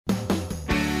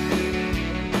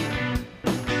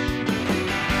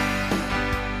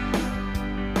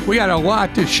We got a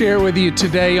lot to share with you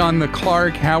today on the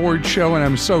Clark Howard Show, and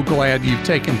I'm so glad you've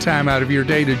taken time out of your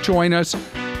day to join us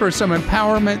for some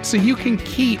empowerment so you can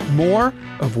keep more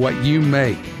of what you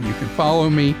make. You can follow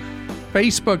me,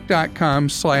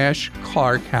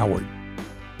 facebook.com/Clark Howard.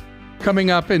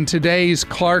 Coming up in today's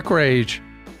Clark Rage,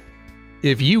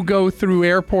 if you go through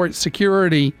airport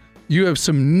security, you have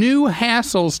some new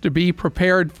hassles to be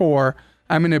prepared for.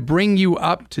 I'm going to bring you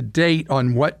up to date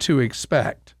on what to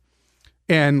expect.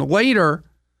 And later,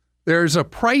 there's a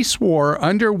price war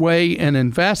underway in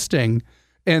investing,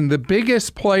 and the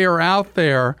biggest player out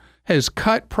there has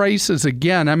cut prices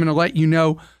again. I'm going to let you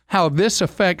know how this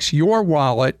affects your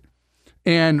wallet.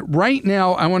 And right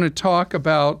now, I want to talk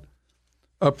about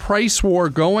a price war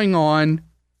going on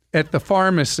at the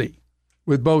pharmacy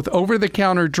with both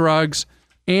over-the-counter drugs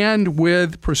and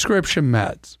with prescription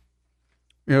meds.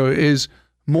 As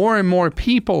more and more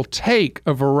people take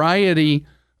a variety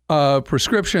of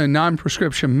prescription and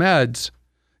non-prescription meds,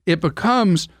 it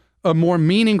becomes a more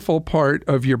meaningful part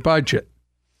of your budget.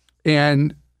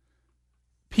 And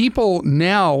people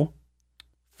now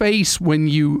face, when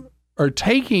you are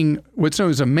taking what's known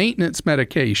as a maintenance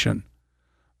medication,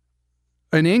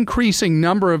 an increasing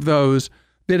number of those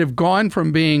that have gone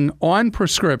from being on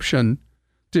prescription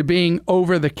to being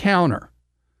over the counter.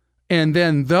 And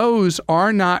then those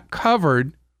are not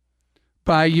covered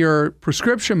by your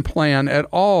prescription plan at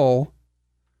all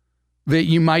that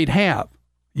you might have.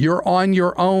 You're on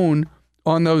your own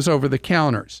on those over the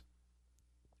counters.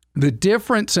 The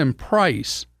difference in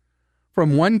price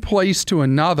from one place to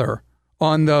another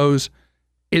on those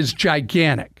is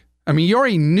gigantic. I mean, you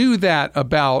already knew that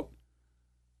about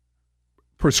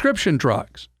prescription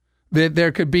drugs, that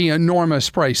there could be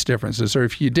enormous price differences. Or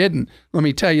if you didn't, let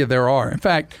me tell you there are. In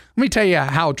fact, let me tell you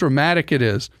how dramatic it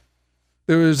is.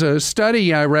 There was a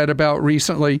study I read about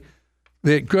recently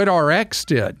that GoodRx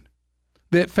did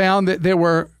that found that there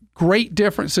were great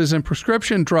differences in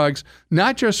prescription drugs,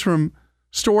 not just from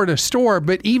store to store,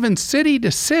 but even city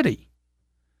to city,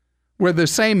 where the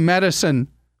same medicine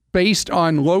based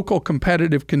on local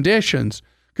competitive conditions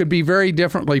could be very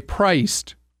differently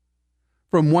priced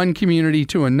from one community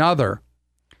to another.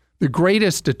 The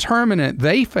greatest determinant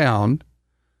they found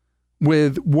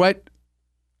with what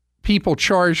people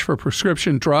charge for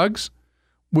prescription drugs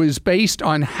was based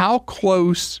on how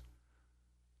close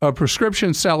a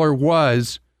prescription seller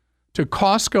was to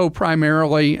Costco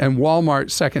primarily and Walmart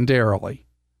secondarily,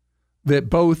 that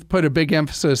both put a big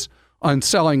emphasis on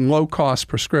selling low-cost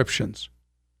prescriptions.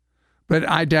 But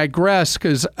I digress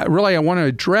because really I want to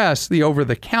address the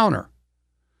over-the-counter,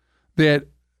 that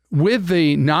with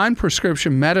the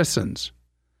non-prescription medicines,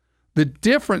 the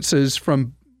differences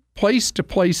from place to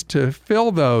place to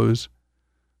fill those,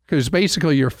 because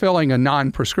basically you're filling a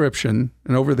non-prescription,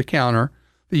 an over-the-counter,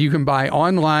 that you can buy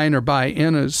online or buy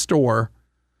in a store,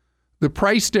 the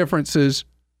price differences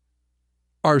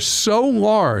are so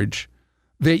large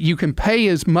that you can pay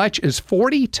as much as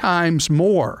 40 times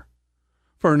more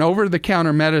for an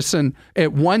over-the-counter medicine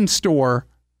at one store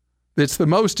that's the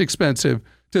most expensive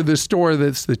to the store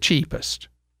that's the cheapest.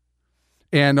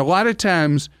 And a lot of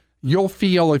times you'll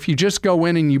feel if you just go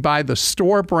in and you buy the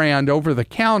store brand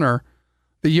over-the-counter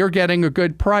that you're getting a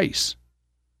good price,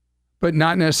 but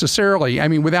not necessarily. I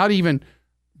mean, without even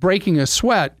breaking a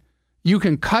sweat, you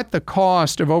can cut the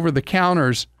cost of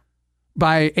over-the-counters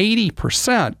by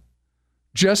 80%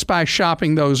 just by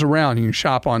shopping those around. You can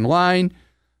shop online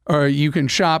or you can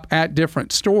shop at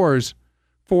different stores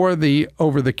for the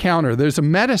over-the-counter. There's a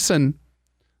medicine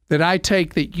that I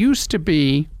take that used to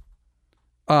be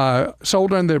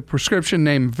sold under the prescription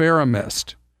name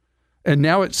Veramist, and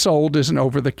now it's sold as an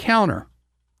over-the-counter.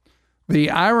 The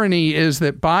irony is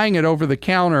that buying it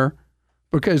over-the-counter,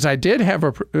 because I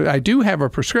do have a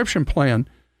prescription plan,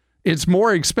 it's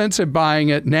more expensive buying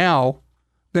it now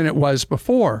than it was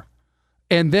before.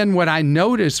 And then what I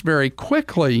noticed very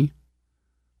quickly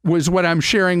was what I'm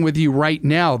sharing with you right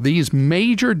now, these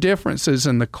major differences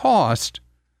in the cost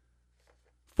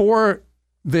for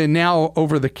the now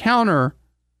over-the-counter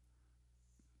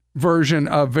version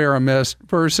of Veramist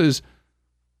versus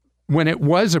when it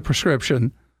was a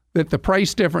prescription, that the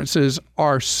price differences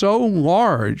are so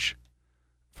large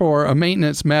for a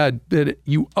maintenance med that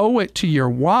you owe it to your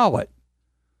wallet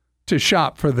to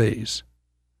shop for these.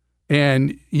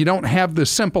 And you don't have the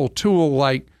simple tool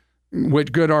like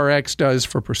what GoodRx does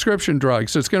for prescription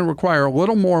drugs. So it's going to require a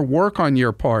little more work on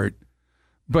your part.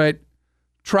 But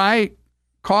try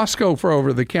Costco for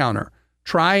over-the-counter.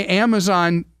 Try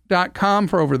Amazon.com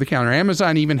for over-the-counter.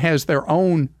 Amazon even has their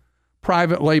own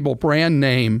private label brand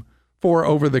name for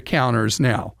over-the-counters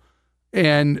now.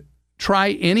 And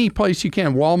try any place you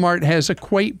can. Walmart has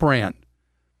Equate brand,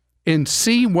 and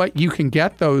see what you can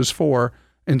get those for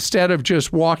instead of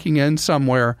just walking in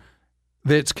somewhere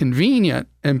that's convenient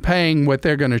and paying what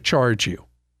they're going to charge you.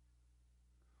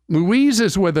 Louise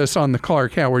is with us on the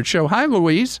Clark Howard Show. Hi,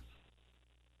 Louise.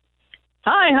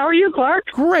 Hi, how are you, Clark?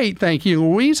 Great, thank you,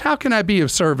 Louise. How can I be of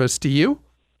service to you?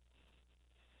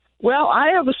 Well, I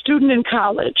have a student in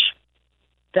college.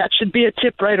 That should be a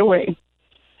tip right away.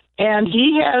 And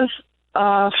he has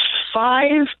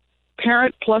 5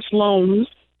 Parent Plus loans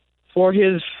for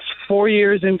his 4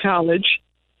 years in college.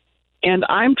 And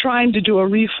I'm trying to do a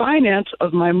refinance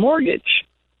of my mortgage.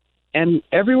 And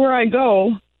everywhere I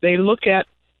go, they look at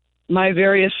my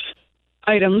various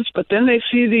items, but then they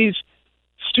see these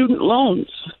student loans,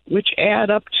 which add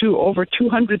up to over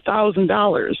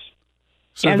 $200,000.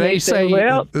 So and they say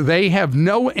well, they have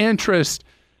no interest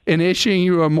in issuing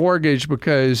you a mortgage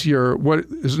because what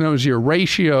is known as your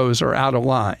ratios are out of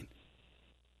line.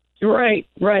 Right.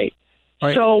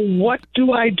 So what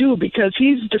do I do? Because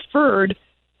he's deferred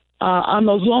on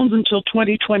those loans until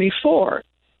 2024.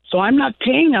 So I'm not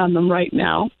paying on them right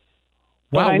now.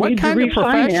 Wow, what kind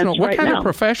of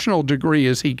professional degree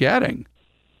is he getting?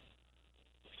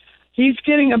 He's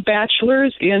getting a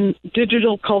bachelor's in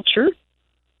digital culture,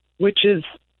 which is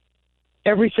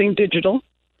everything digital.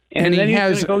 And then he's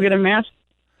going to go get a master's.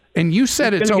 And you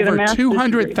said it's over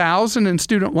 $200,000 in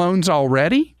student loans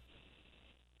already?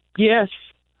 Yes.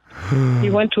 He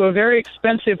went to a very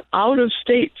expensive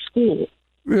out-of-state school.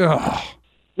 Ugh.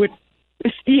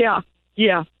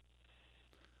 Yeah.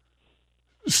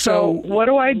 So what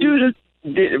do I do to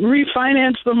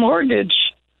refinance the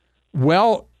mortgage?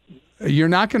 Well, you're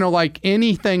not going to like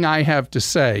anything I have to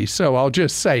say, so I'll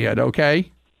just say it,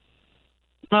 okay?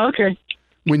 Okay.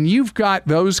 When you've got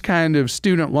those kind of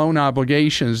student loan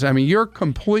obligations, I mean, you're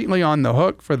completely on the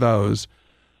hook for those.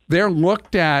 They're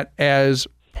looked at as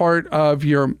part of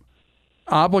your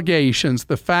obligations.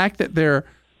 The fact that they're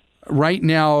right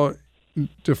now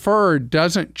deferred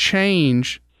doesn't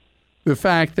change the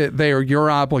fact that they are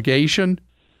your obligation.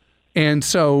 And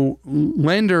so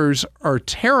lenders are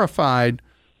terrified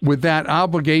with that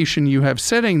obligation you have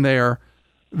sitting there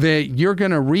that you're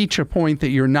going to reach a point that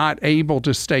you're not able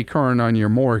to stay current on your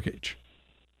mortgage.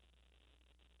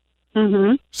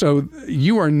 Mm-hmm. So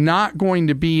you are not going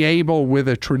to be able with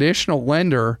a traditional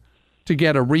lender to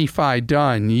get a refi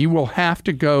done. You will have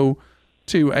to go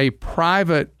to a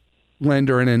private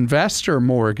lender, an investor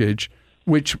mortgage,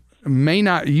 which may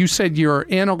not, you said you're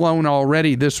in a loan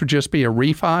already. This would just be a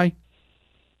refi?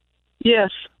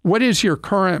 Yes. What is your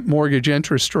current mortgage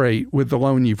interest rate with the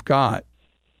loan you've got?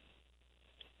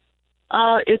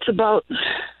 It's about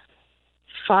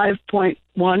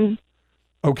 5.1.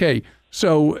 Okay,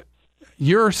 so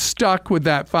you're stuck with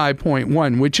that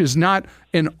 5.1, which is not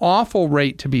an awful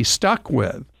rate to be stuck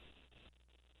with.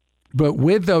 But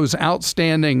with those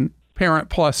outstanding Parent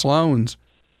Plus loans,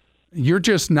 you're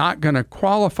just not going to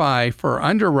qualify for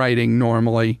underwriting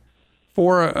normally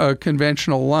for a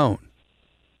conventional loan.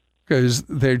 Because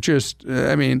they're just,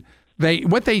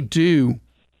 what they do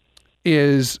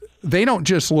is they don't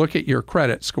just look at your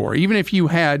credit score. Even if you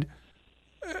had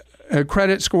a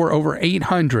credit score over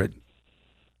 800,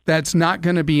 that's not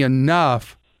going to be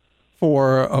enough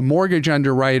for a mortgage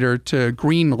underwriter to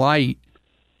green light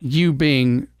you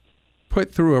being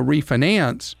put through a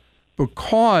refinance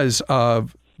because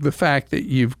of the fact that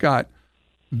you've got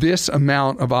this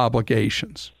amount of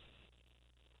obligations.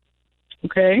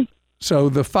 Okay. So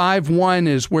the 5.1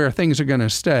 is where things are going to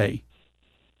stay.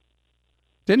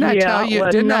 Didn't I tell you?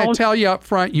 Didn't I tell you up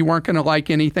front you weren't going to like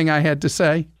anything I had to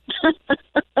say?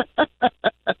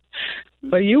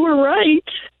 But you were right.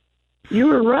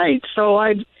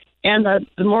 So the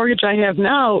mortgage I have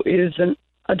now is an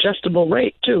adjustable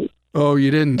rate too. Oh, you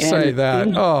didn't say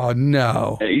that. Oh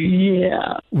no.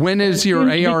 Yeah. When is your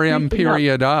ARM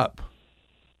period up?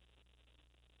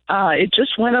 It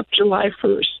just went up July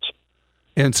 1st.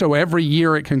 And so every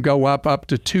year it can go up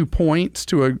to 2 points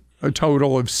to a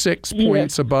total of 6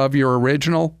 points above your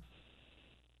original?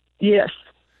 Yes.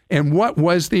 And what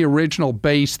was the original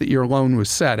base that your loan was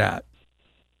set at?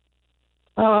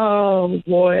 Oh,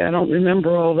 boy, I don't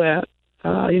remember all that.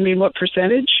 You mean what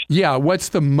percentage? Yeah, what's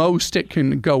the most it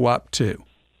can go up to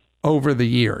over the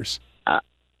years?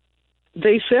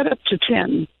 They set up to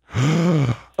 10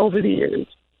 over the years.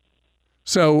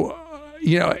 So,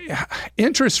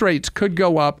 interest rates could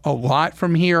go up a lot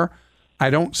from here. I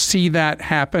don't see that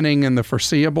happening in the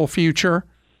foreseeable future.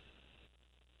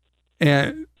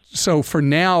 And so for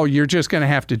now, you're just going to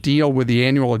have to deal with the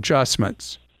annual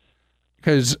adjustments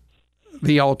because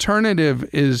the alternative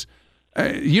is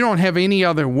you don't have any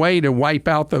other way to wipe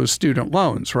out those student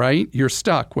loans, right? You're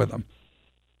stuck with them.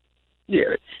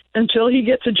 Yeah, until he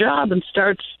gets a job and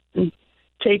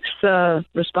takes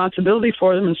responsibility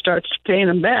for them and starts paying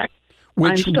them back.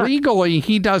 Which legally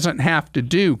he doesn't have to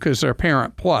do because they're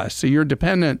Parent Plus. So you're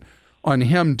dependent on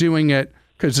him doing it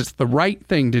because it's the right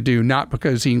thing to do, not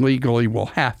because he legally will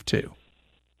have to.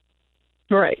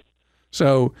 Right.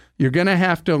 So you're going to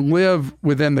have to live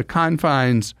within the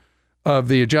confines of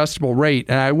the adjustable rate.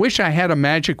 And I wish I had a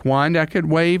magic wand I could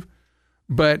wave,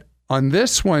 but on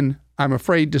this one, I'm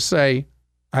afraid to say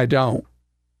I don't.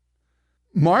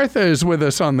 Martha is with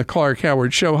us on the Clark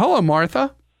Howard Show. Hello,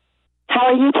 Martha. How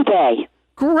are you today?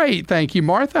 Great, thank you.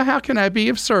 Martha, how can I be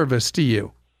of service to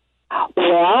you?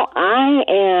 Well, I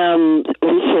am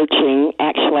researching.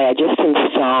 Actually, I just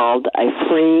installed a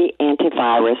free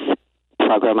antivirus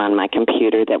program on my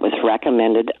computer that was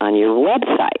recommended on your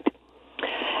website.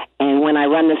 And when I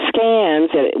run the scans,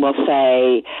 it will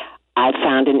say, I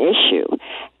found an issue.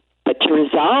 But to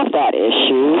resolve that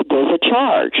issue, there's a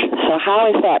charge. So how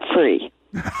is that free?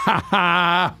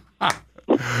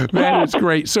 That is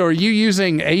great. So are you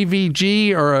using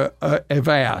AVG or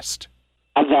Avast?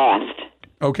 Avast.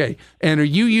 Okay. And are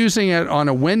you using it on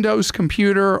a Windows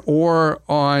computer or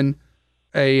on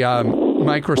a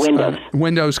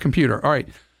Windows computer? All right.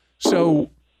 So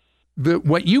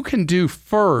what you can do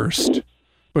first,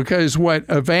 because what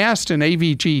Avast and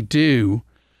AVG do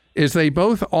is they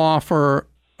both offer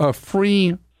a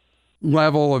free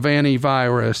level of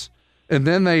antivirus, and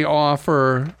then they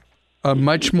offer a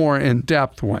much more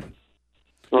in-depth one.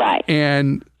 Right.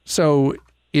 And so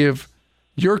if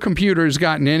your computer's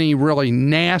gotten any really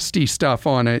nasty stuff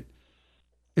on it,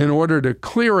 in order to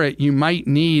clear it, you might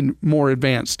need more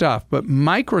advanced stuff. But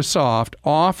Microsoft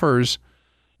offers,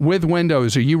 with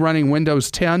Windows, are you running Windows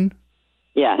 10?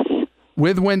 Yes.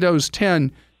 With Windows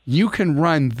 10, you can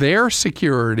run their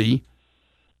security,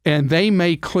 and they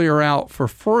may clear out for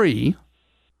free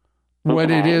what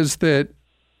it is that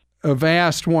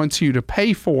Avast wants you to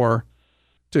pay for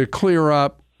to clear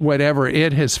up whatever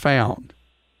it has found.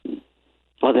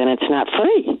 Well, then it's not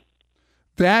free.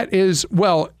 That is,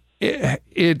 well,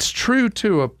 it's true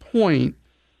to a point,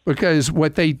 because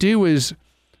what they do is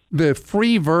the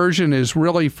free version is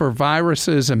really for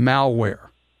viruses and malware.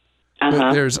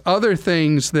 But there's other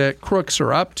things that crooks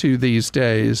are up to these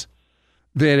days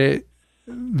that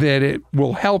it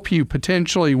will help you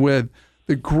potentially with.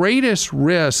 The greatest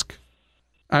risk,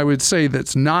 I would say,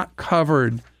 that's not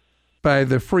covered by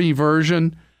the free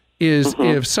version is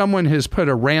if someone has put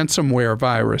a ransomware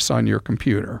virus on your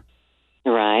computer.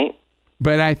 Right.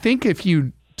 But I think if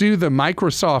you do the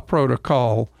Microsoft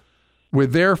protocol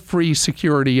with their free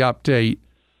security update,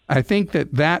 I think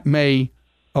that may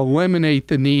eliminate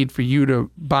the need for you to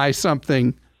buy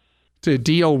something to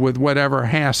deal with whatever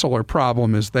hassle or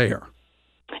problem is there.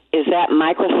 Is that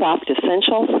Microsoft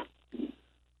Essentials?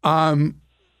 I'm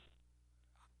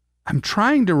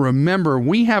trying to remember.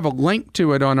 We have a link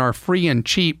to it on our free and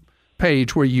cheap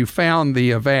page where you found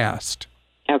the Avast.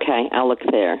 Okay, I'll look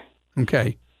there.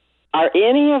 Okay. Are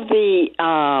any of the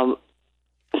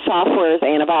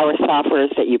antivirus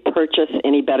softwares that you purchase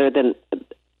any better than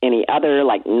any other,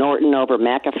 like Norton over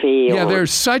McAfee? Yeah,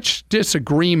 there's such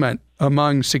disagreement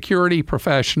among security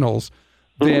professionals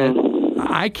that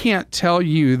I can't tell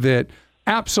you that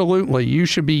absolutely you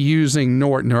should be using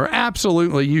Norton or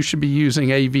absolutely you should be using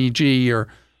AVG or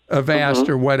Avast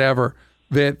or whatever.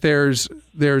 That there's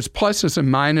pluses and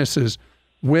minuses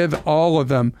with all of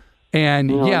them. And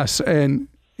yes, and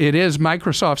it is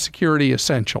Microsoft Security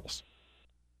Essentials.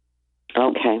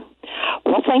 Okay.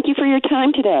 Well, thank you for your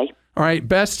time today. All right.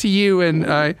 Best to you, and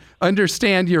I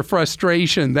understand your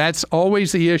frustration. That's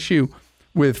always the issue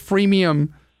with freemium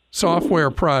software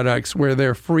products where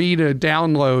they're free to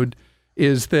download,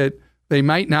 is that they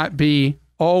might not be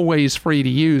always free to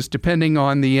use depending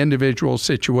on the individual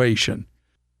situation.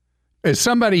 As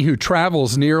somebody who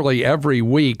travels nearly every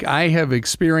week, I have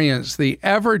experienced the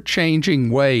ever-changing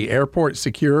way airport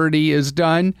security is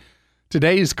done.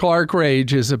 Today's Clark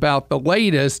Rage is about the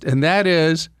latest, and that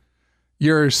is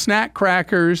your snack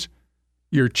crackers,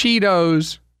 your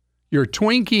Cheetos, your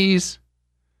Twinkies,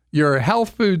 your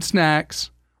health food snacks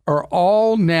are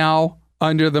all now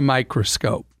under the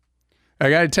microscope. I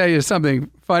got to tell you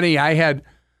something funny. I had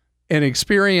an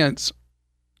experience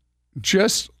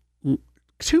just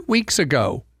 2 weeks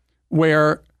ago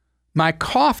where my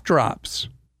cough drops,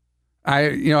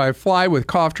 I fly with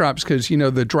cough drops because,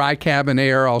 the dry cabin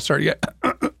air, I'll start,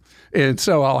 and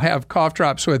so I'll have cough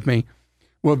drops with me.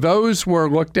 Well, those were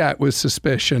looked at with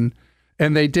suspicion,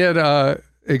 and they did a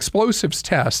explosives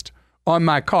test on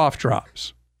my cough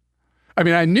drops. I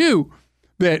mean, I knew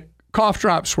that cough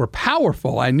drops were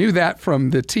powerful. I knew that from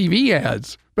the TV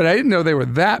ads, but I didn't know they were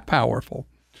that powerful.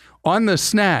 On the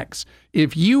snacks,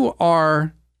 if you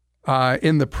are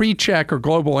in the pre-check or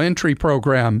global entry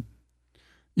program,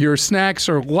 your snacks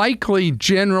are likely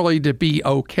generally to be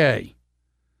okay.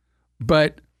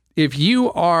 But if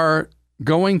you are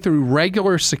going through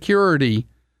regular security,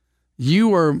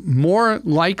 you are more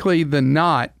likely than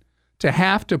not to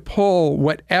have to pull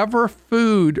whatever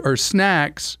food or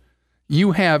snacks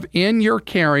you have in your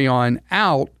carry-on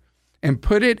out and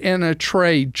put it in a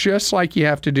tray just like you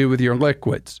have to do with your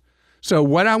liquids. So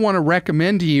what I want to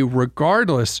recommend to you,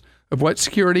 regardless of what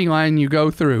security line you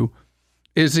go through,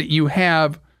 is that you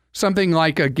have something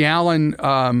like a gallon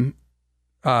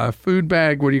food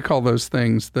bag. What do you call those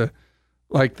things?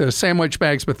 Like the sandwich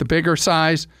bags, but the bigger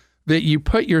size, that you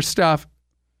put your stuff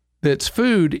that's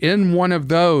food in one of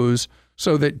those,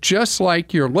 so that just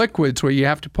like your liquids where you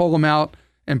have to pull them out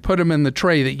and put them in the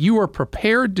tray, that you are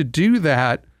prepared to do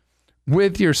that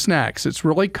with your snacks. It's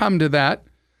really come to that.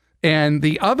 And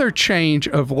the other change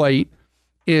of late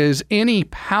is any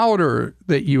powder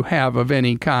that you have of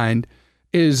any kind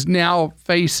is now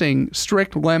facing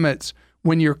strict limits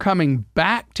when you're coming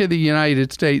back to the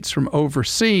United States from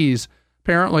overseas.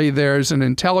 Apparently, there's an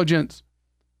intelligence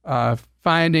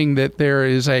finding that there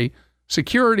is a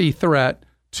security threat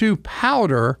to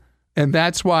powder, and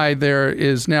that's why there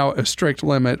is now a strict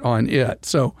limit on it.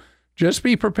 So just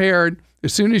be prepared.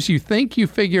 As soon as you think you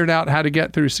figured out how to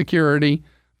get through security,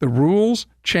 the rules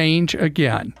change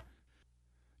again.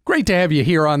 Great to have you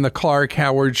here on the Clark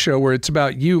Howard Show, where it's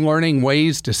about you learning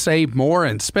ways to save more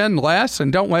and spend less,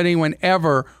 and don't let anyone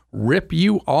ever rip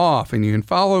you off. And you can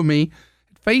follow me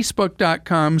at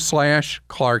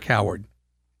facebook.com/Clark Howard.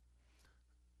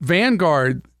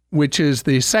 Vanguard, which is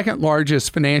the second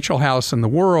largest financial house in the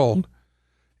world,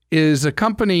 is a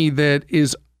company that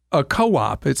is a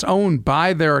co-op. It's owned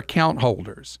by their account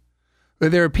holders.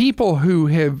 But there are people who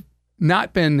have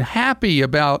not been happy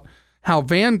about how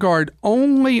Vanguard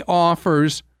only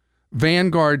offers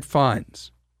Vanguard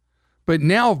funds. But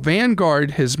now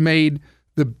Vanguard has made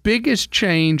the biggest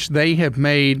change they have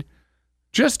made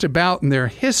just about in their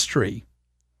history.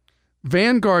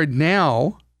 Vanguard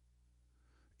now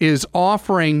is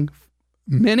offering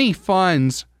many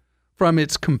funds from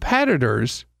its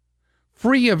competitors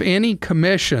free of any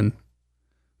commission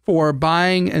for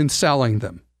buying and selling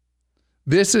them.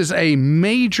 This is a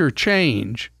major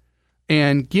change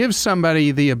and gives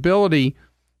somebody the ability,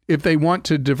 if they want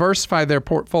to diversify their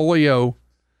portfolio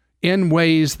in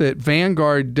ways that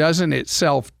Vanguard doesn't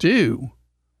itself do,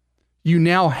 you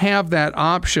now have that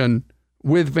option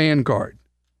with Vanguard.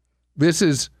 This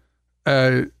is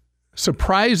a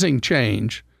surprising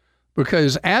change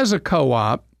because as a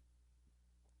co-op,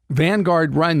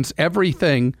 Vanguard runs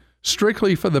everything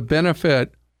strictly for the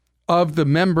benefit of the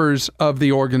members of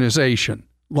the organization,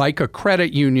 like a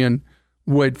credit union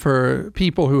would for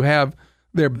people who have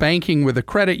their banking with a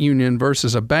credit union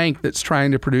versus a bank that's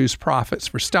trying to produce profits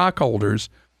for stockholders.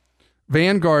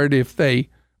 Vanguard, if they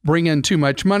bring in too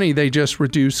much money, they just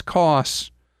reduce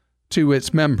costs to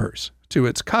its members, to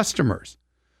its customers.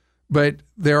 But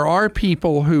there are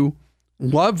people who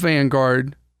love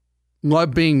Vanguard,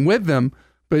 love being with them,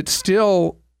 but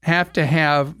still have to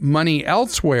have money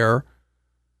elsewhere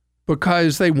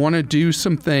because they want to do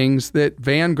some things that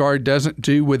Vanguard doesn't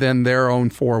do within their own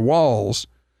four walls.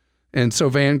 And so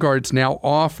Vanguard's now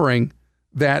offering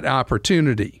that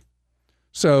opportunity.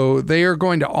 So they are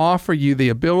going to offer you the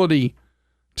ability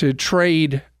to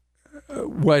trade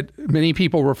what many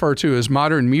people refer to as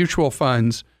modern mutual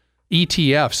funds,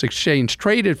 ETFs, exchange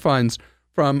traded funds,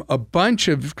 from a bunch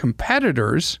of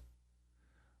competitors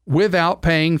without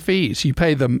paying fees. You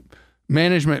pay the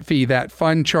management fee that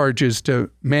fund charges to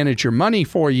manage your money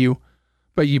for you,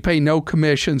 but you pay no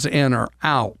commissions in or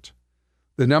out.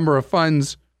 The number of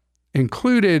funds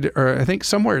included, or I think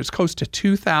somewhere it's close to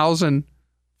 2,000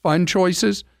 fund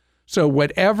choices. So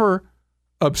whatever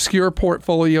obscure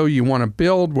portfolio you want to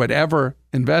build, whatever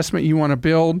investment you want to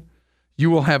build, you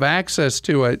will have access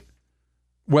to it,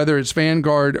 whether it's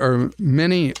Vanguard or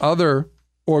many other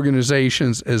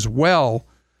organizations as well.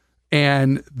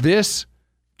 And this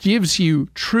gives you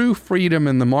true freedom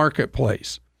in the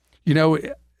marketplace. You know,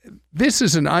 this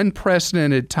is an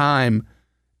unprecedented time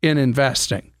in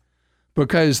investing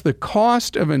because the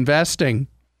cost of investing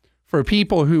for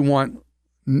people who want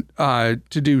to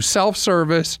do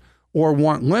self-service or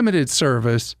want limited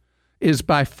service is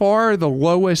by far the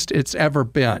lowest it's ever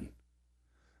been.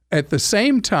 At the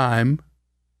same time,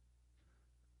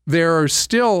 there are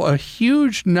still a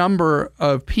huge number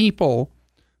of people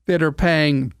that are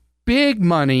paying big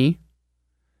money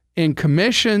in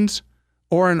commissions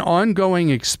or an ongoing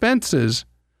expenses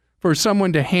for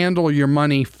someone to handle your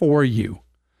money for you.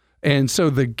 And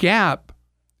so the gap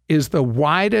is the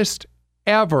widest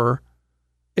ever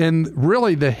in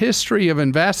really the history of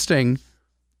investing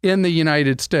in the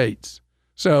United States.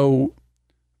 So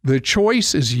the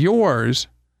choice is yours,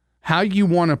 how you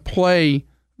want to play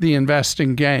the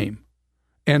investing game.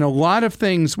 And a lot of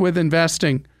things with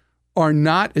investing are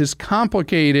not as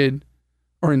complicated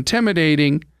or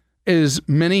intimidating as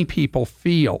many people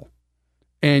feel.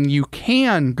 And you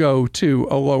can go to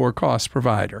a lower cost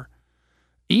provider.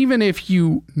 Even if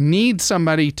you need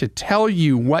somebody to tell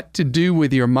you what to do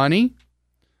with your money,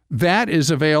 that is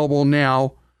available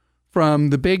now from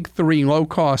the big three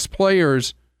low-cost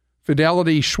players,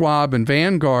 Fidelity, Schwab, and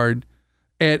Vanguard,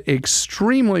 at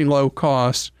extremely low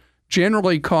cost,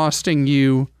 generally costing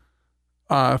you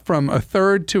from a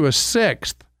third to a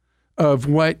sixth of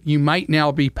what you might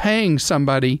now be paying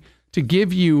somebody to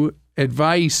give you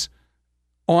advice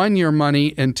on your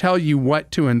money and tell you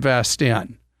what to invest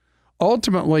in.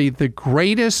 Ultimately, the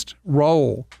greatest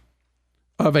role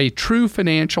of a true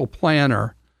financial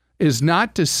planner is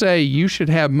not to say you should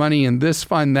have money in this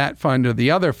fund, that fund, or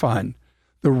the other fund.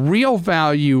 The real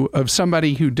value of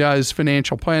somebody who does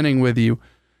financial planning with you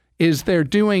is they're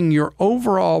doing your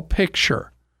overall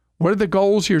picture. What are the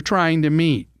goals you're trying to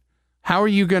meet? How are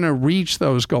you going to reach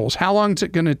those goals? How long is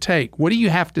it going to take? What do you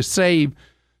have to save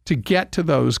to get to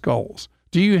those goals?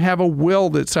 Do you have a will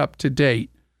that's up to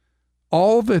date?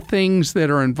 All the things that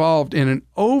are involved in an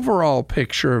overall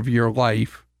picture of your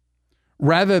life,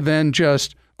 rather than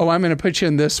just, oh, I'm going to put you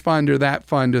in this fund or that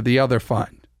fund or the other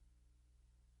fund.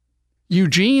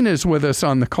 Eugene is with us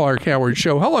on the Clark Howard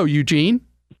Show. Hello, Eugene.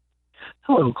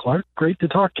 Hello, Clark. Great to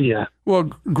talk to you.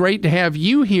 Well, great to have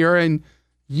you here. And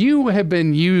you have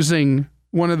been using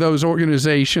one of those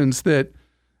organizations that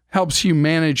helps you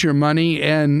manage your money,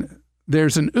 and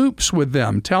there's an oops with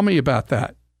them. Tell me about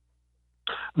that.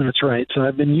 That's right. So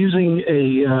I've been using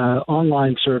a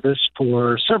online service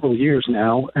for several years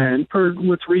now, and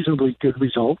with reasonably good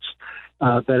results,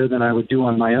 better than I would do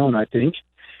on my own, I think.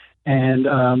 And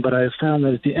but I've found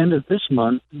that at the end of this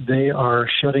month, they are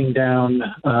shutting down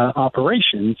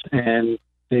operations, and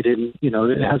they didn't,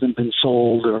 it hasn't been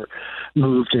sold or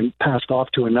moved and passed off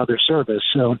to another service.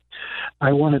 So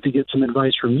I wanted to get some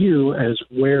advice from you as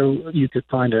where you could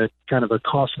find a kind of a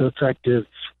cost-effective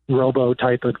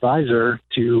robo-type advisor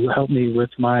to help me with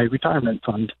my retirement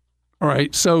fund. All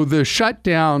right. So the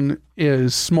shutdown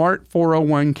is Smart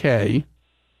 401k.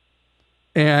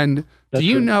 And do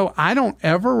you know, I don't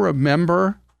ever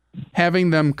remember having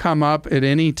them come up at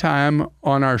any time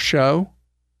on our show.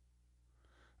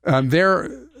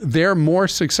 Their more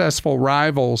successful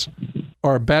rivals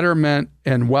are Betterment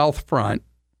and Wealthfront,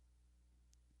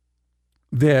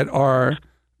 that are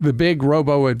the big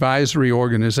robo-advisory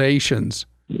organizations.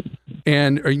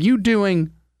 And are you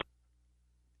doing,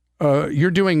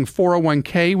 you're doing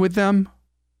 401k with them?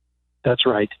 That's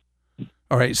right.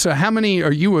 All right. So how many,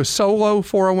 are you a solo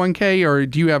 401k, or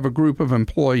do you have a group of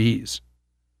employees?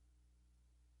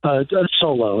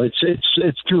 Solo. It's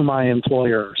through my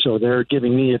employer, so they're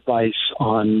giving me advice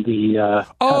on the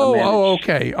how to manage.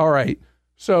 Okay. All right.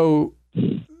 So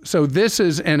this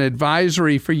is an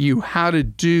advisory for you how to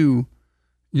do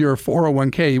your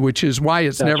 401k, which is why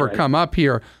it's never come up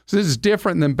here. So this is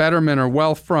different than Betterment or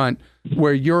Wealthfront,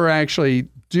 where you're actually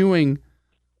doing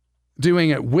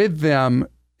it with them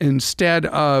instead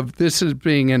of this is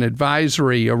being an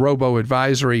advisory, a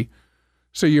robo-advisory.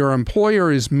 So your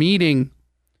employer is meeting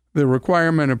the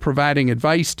requirement of providing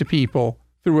advice to people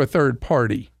through a third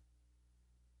party.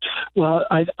 Well,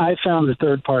 I found a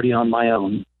third party on my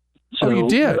own. So you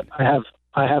did? I have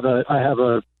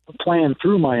a plan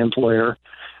through my employer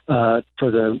for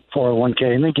the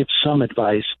 401k, and they give some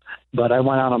advice. But I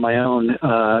went out on my own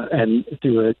and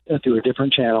through a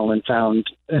different channel and found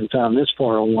this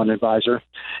 401 advisor.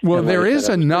 Well, there is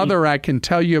another I can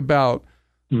tell you about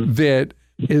that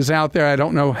is out there. I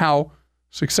don't know how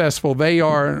successful they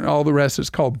are, and all the rest is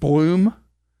called Bloom.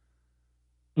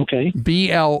 Okay.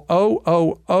 BLOOOM.com.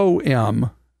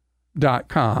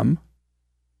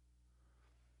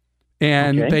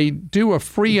 And they do a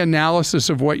free analysis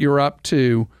of what you're up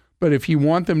to. But if you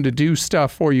want them to do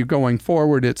stuff for you going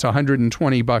forward, it's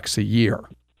 $120 a year.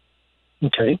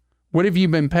 Okay. What have you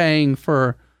been paying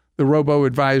for the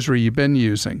robo-advisory you've been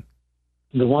using?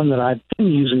 The one that I've been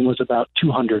using was about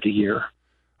 $200 a year.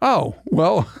 Oh,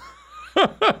 well,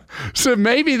 so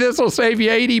maybe this will save you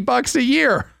 $80 a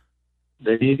year.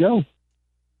 There you go.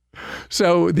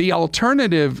 So the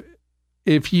alternative,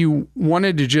 if you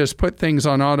wanted to just put things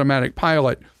on automatic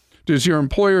pilot, Does your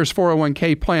employer's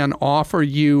 401k plan offer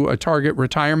you a target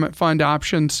retirement fund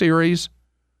option series?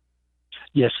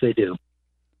 Yes, they do.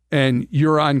 And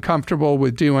you're uncomfortable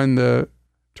with doing the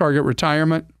target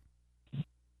retirement?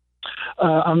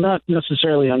 I'm not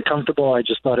necessarily uncomfortable. I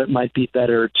just thought it might be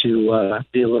better to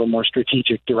be a little more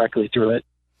strategic directly through it,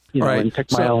 Right. and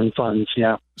pick my own funds.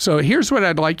 Yeah. So here's what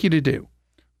I'd like you to do.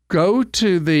 Go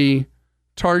to the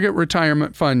target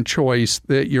retirement fund choice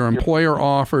that your employer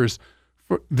offers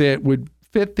that would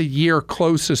fit the year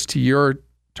closest to your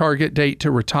target date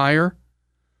to retire,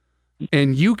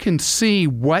 and you can see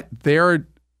what they're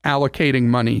allocating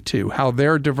money to, how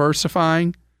they're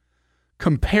diversifying.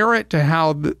 Compare it to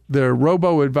how the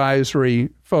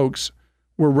robo-advisory folks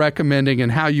were recommending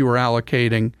and how you were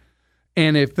allocating.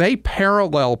 And if they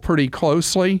parallel pretty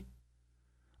closely,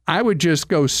 I would just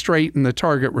go straight in the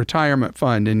target retirement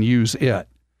fund and use it.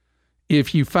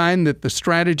 If you find that the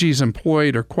strategies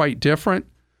employed are quite different,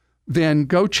 then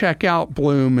go check out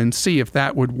Bloom and see if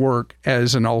that would work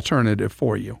as an alternative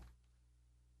for you.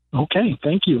 Okay,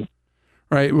 thank you.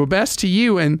 Right. Well, best to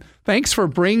you. And thanks for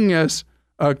bringing us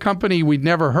a company we'd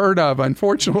never heard of.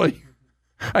 Unfortunately,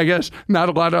 I guess not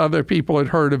a lot of other people had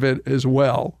heard of it as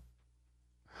well.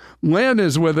 Lynn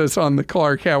is with us on the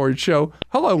Clark Howard Show.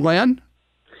 Hello, Lynn.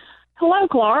 Hello,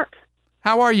 Clark.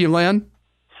 How are you, Lynn?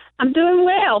 I'm doing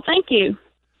well, thank you.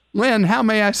 Lynn, how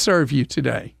may I serve you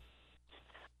today?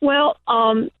 Well,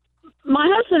 my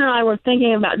husband and I were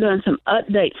thinking about doing some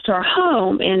updates to our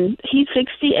home, and he's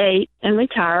 68 and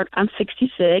retired. I'm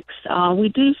 66. We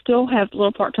do still have a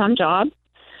little part-time job,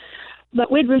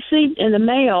 but we'd received in the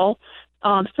mail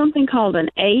something called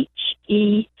an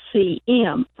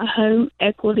HECM, a home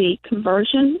equity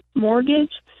conversion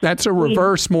mortgage. That's a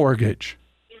reverse mortgage.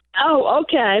 Oh,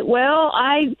 okay. Well,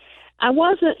 I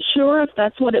wasn't sure if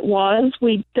that's what it was.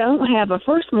 We don't have a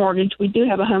first mortgage. We do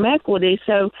have a home equity.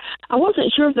 So I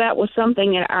wasn't sure if that was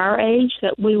something at our age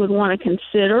that we would want to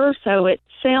consider. So it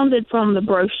sounded from the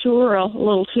brochure a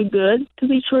little too good to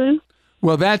be true.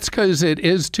 Well, that's because it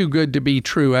is too good to be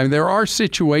true. I mean, there are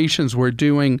situations where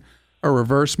doing a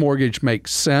reverse mortgage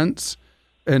makes sense.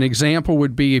 An example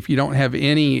would be if you don't have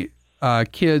any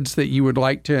kids that you would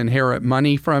like to inherit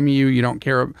money from you. You don't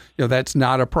care, that's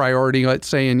not a priority, let's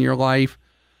say, in your life.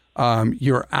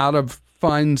 You're out of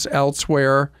funds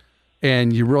elsewhere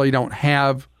and you really don't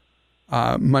have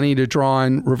money to draw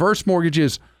on. Reverse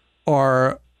mortgages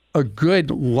are a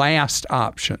good last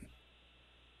option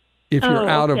if you're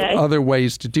out of other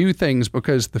ways to do things,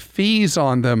 because the fees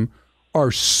on them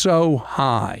are so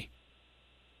high.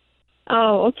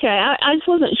 Oh, okay. I just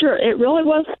wasn't sure. It really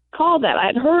was called that.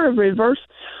 I'd heard of reverse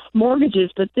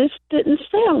mortgages, but this didn't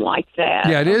sound like that.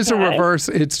 Yeah, it is a reverse.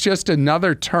 It's just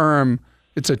another term.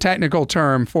 It's a technical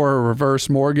term for a reverse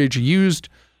mortgage used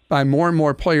by more and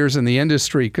more players in the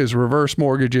industry because reverse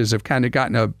mortgages have kind of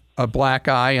gotten a black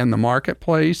eye in the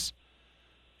marketplace.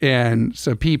 And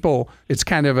so it's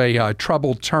kind of a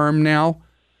troubled term now.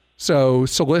 So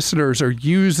solicitors are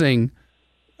using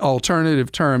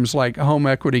alternative terms like home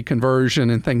equity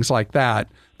conversion and things like that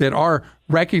are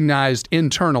recognized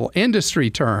internal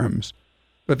industry terms,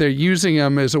 but they're using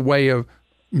them as a way of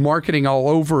marketing all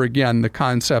over again the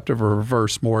concept of a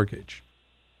reverse mortgage.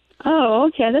 Oh,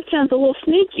 okay. That sounds a little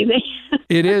sneaky.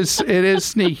 It is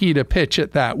sneaky to pitch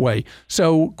it that way.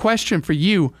 So question for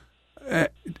you,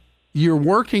 you're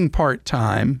working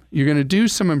part-time, you're going to do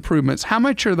some improvements. How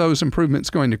much are those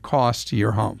improvements going to cost to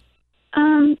your home?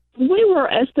 We were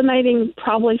estimating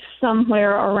probably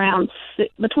somewhere around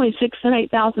between $6,000 and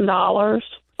 $8,000.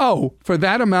 Oh, for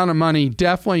that amount of money,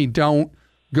 definitely don't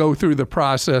go through the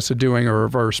process of doing a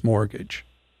reverse mortgage.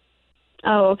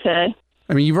 Oh, okay.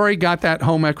 I mean, you've already got that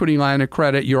home equity line of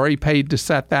credit. You already paid to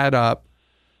set that up.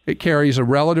 It carries a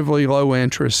relatively low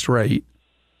interest rate.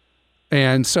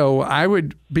 And so I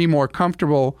would be more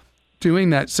comfortable doing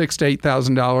that $6,000 to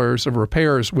 $8,000 of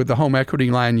repairs with the home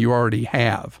equity line you already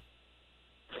have.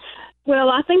 Well,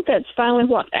 I think that's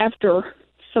finally after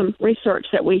some research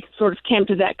that we sort of came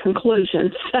to that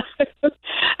conclusion. So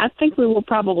I think we will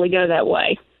probably go that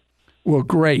way. Well,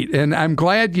 great. And I'm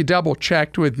glad you double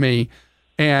checked with me.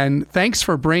 And thanks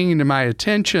for bringing to my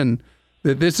attention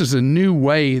that this is a new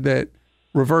way that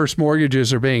reverse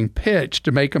mortgages are being pitched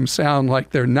to make them sound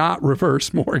like they're not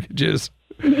reverse mortgages,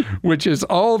 which is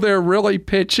all they're really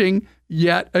pitching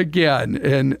yet again.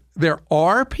 And there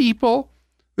are people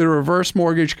that a reverse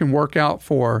mortgage can work out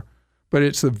for, but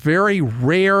it's a very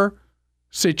rare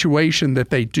situation that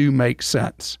they do make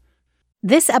sense.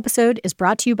 This episode is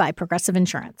brought to you by Progressive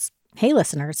Insurance. Hey,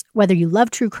 listeners, whether you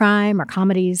love true crime or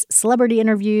comedies, celebrity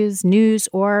interviews, news,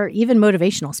 or even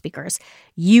motivational speakers,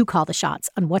 you call the shots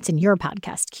on what's in your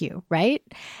podcast queue, right?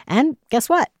 And guess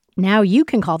what? Now you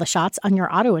can call the shots on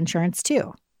your auto insurance,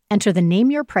 too. Enter the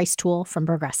Name Your Price tool from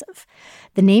Progressive.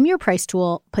 The Name Your Price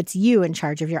tool puts you in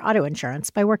charge of your auto insurance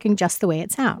by working just the way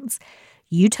it sounds.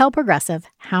 You tell Progressive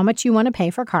how much you want to pay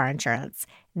for car insurance.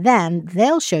 Then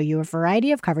they'll show you a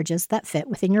variety of coverages that fit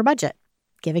within your budget,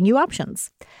 giving you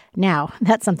options. Now,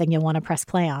 that's something you'll want to press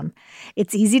play on.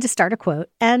 It's easy to start a quote,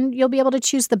 and you'll be able to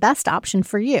choose the best option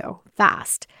for you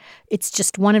fast. It's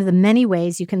just one of the many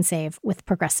ways you can save with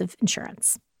Progressive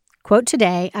Insurance. Quote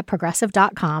today at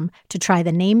Progressive.com to try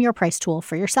the Name Your Price tool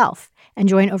for yourself and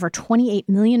join over 28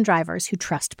 million drivers who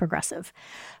trust Progressive.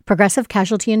 Progressive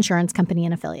Casualty Insurance Company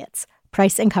and Affiliates.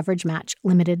 Price and coverage match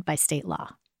limited by state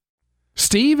law.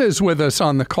 Steve is with us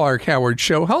on the Clark Howard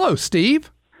Show. Hello,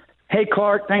 Steve. Hey,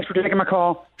 Clark. Thanks for taking my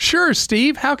call. Sure,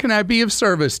 Steve. How can I be of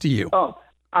service to you? Oh,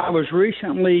 I was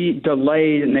recently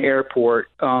delayed in the airport.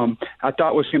 I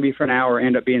thought it was going to be for an hour,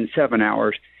 ended up being 7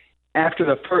 hours. After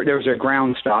the first, there was a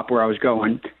ground stop where I was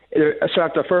going. So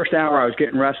after the first hour, I was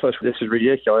getting restless. This is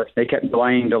ridiculous. They kept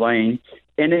delaying.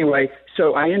 And anyway,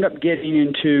 so I ended up getting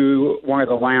into one of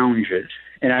the lounges,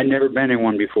 and I'd never been in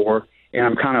one before, and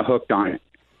I'm kind of hooked on it.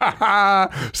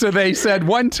 So they said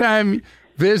one time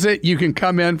visit, you can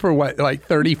come in for what, like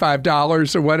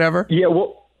 $35 or whatever? Yeah,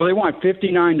 well they want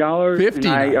 $59.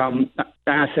 $59.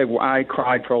 And I said, well, I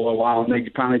cried for a little while, and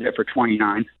they finally did it for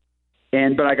 $29.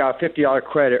 But I got a $50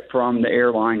 credit from the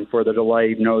airline for the delay,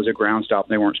 even though it was a ground stop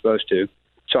and they weren't supposed to.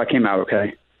 So I came out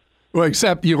okay. Well,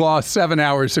 except you lost 7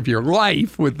 hours of your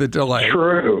life with the delay.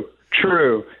 True.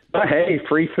 But hey,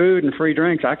 free food and free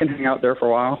drinks. I can hang out there for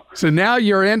a while. So now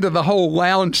you're into the whole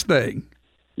lounge thing.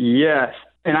 Yes.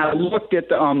 And I looked at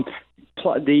the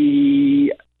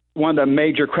one of the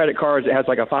major credit cards that has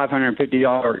like a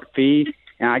 $550 fee,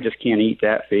 and I just can't eat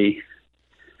that fee.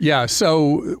 Yeah.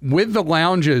 So with the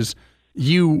lounges,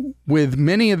 with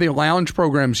many of the lounge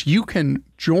programs, you can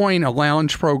join a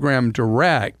lounge program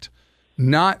direct,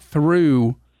 not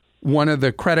through one of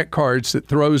the credit cards that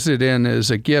throws it in as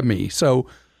a gimme. So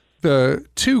the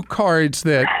two cards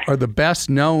that are the best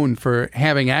known for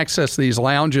having access to these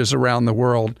lounges around the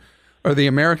world are the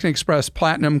American Express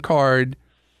Platinum card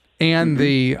and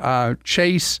the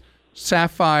Chase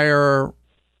Sapphire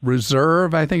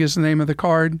Reserve, I think is the name of the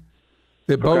card,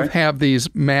 that both have these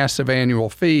massive annual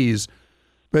fees.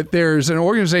 But there's an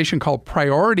organization called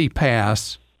Priority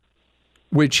Pass,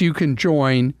 which you can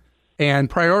join, and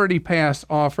Priority Pass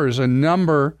offers a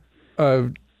number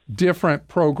of different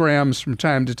programs from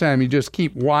time to time. You just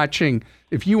keep watching.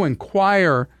 If you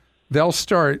inquire, they'll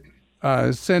start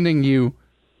sending you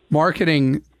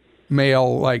marketing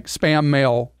mail, like spam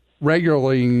mail,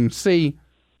 regularly, and see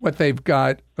what they've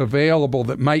got available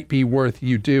that might be worth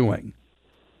you doing.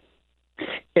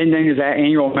 And then is that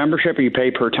annual membership or you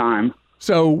pay per time?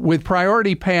 So with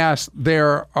Priority Pass,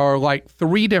 there are like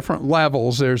 3 different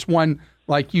levels. There's one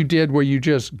like you did where you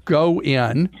just go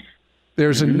in.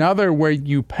 There's another where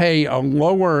you pay a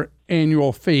lower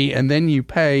annual fee and then you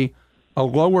pay a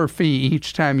lower fee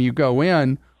each time you go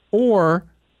in, or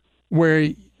where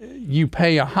you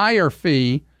pay a higher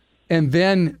fee and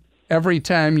then every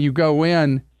time you go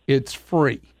in, it's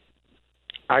free.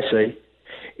 I see.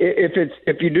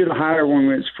 If you do the higher one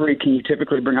when it's free, can you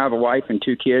typically bring? I have a wife and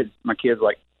 2 kids. My kids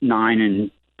like 9 and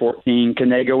 14. Can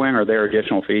they go in, or are there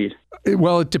additional fees?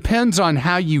 Well, it depends on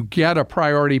how you get a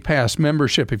Priority Pass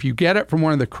membership. If you get it from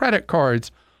one of the credit cards,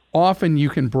 often you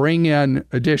can bring in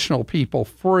additional people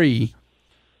free.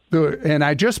 And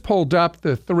I just pulled up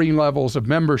the 3 levels of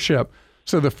membership.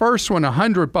 So the first one,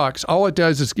 $100, all it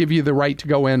does is give you the right to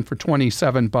go in for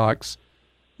 $27.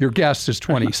 Your guest is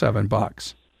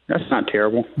 $27. That's not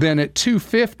terrible. Then at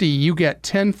 $250, you get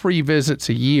 10 free visits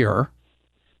a year.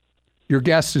 Your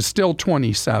guest is still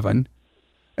 $27.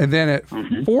 And then at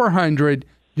 $400,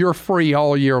 you're free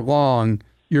all year long.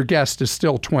 Your guest is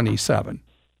still $27.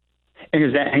 And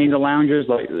is that any of the lounges,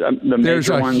 like the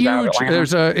major ones out of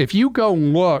Atlanta? If you go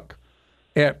look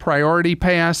at Priority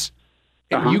Pass,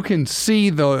 you can see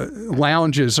the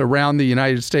lounges around the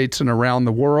United States and around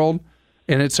the world,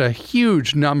 and it's a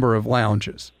huge number of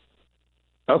lounges.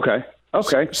 Okay.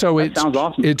 So that sounds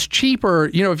awesome. It's cheaper.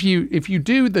 You know, if you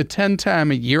do the 10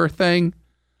 time a year thing,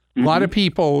 a lot of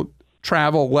people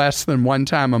travel less than 1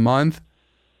 time a month,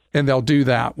 and they'll do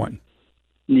that one.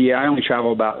 Yeah, I only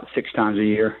travel about 6 times a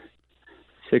year.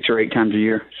 6 or 8 times a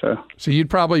year. So you'd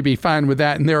probably be fine with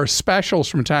that. And there are specials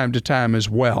from time to time as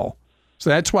well. So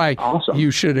that's why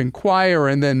you should inquire,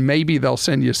 and then maybe they'll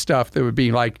send you stuff that would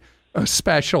be like a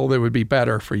special that would be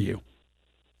better for you.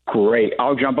 Great.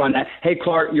 I'll jump on that. Hey,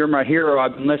 Clark, you're my hero.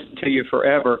 I've been listening to you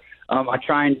forever. I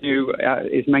try and do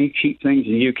as many cheap things as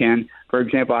you can. For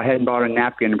example, I hadn't bought a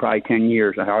napkin in probably 10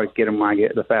 years. I always get them when I get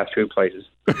to the fast food places.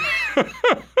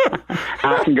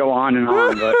 I can go on and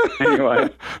on, but anyway.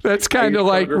 That's kind of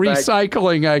like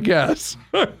recycling, I guess.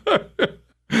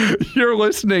 You're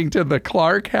listening to The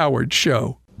Clark Howard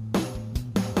Show.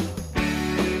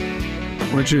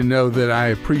 I want you to know that I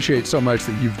appreciate so much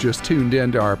that you've just tuned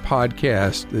into our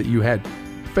podcast, that you had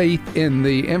faith in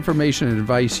the information and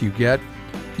advice you get.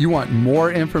 You want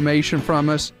more information from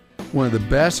us? One of the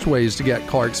best ways to get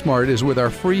Clark Smart is with our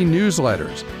free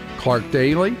newsletters, Clark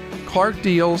Daily, Clark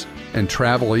Deals, and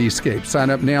Travel Escape. Sign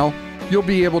up now. You'll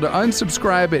be able to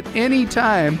unsubscribe at any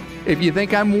time if you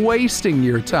think I'm wasting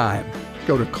your time.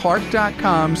 Go to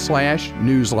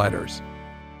clark.com/newsletters.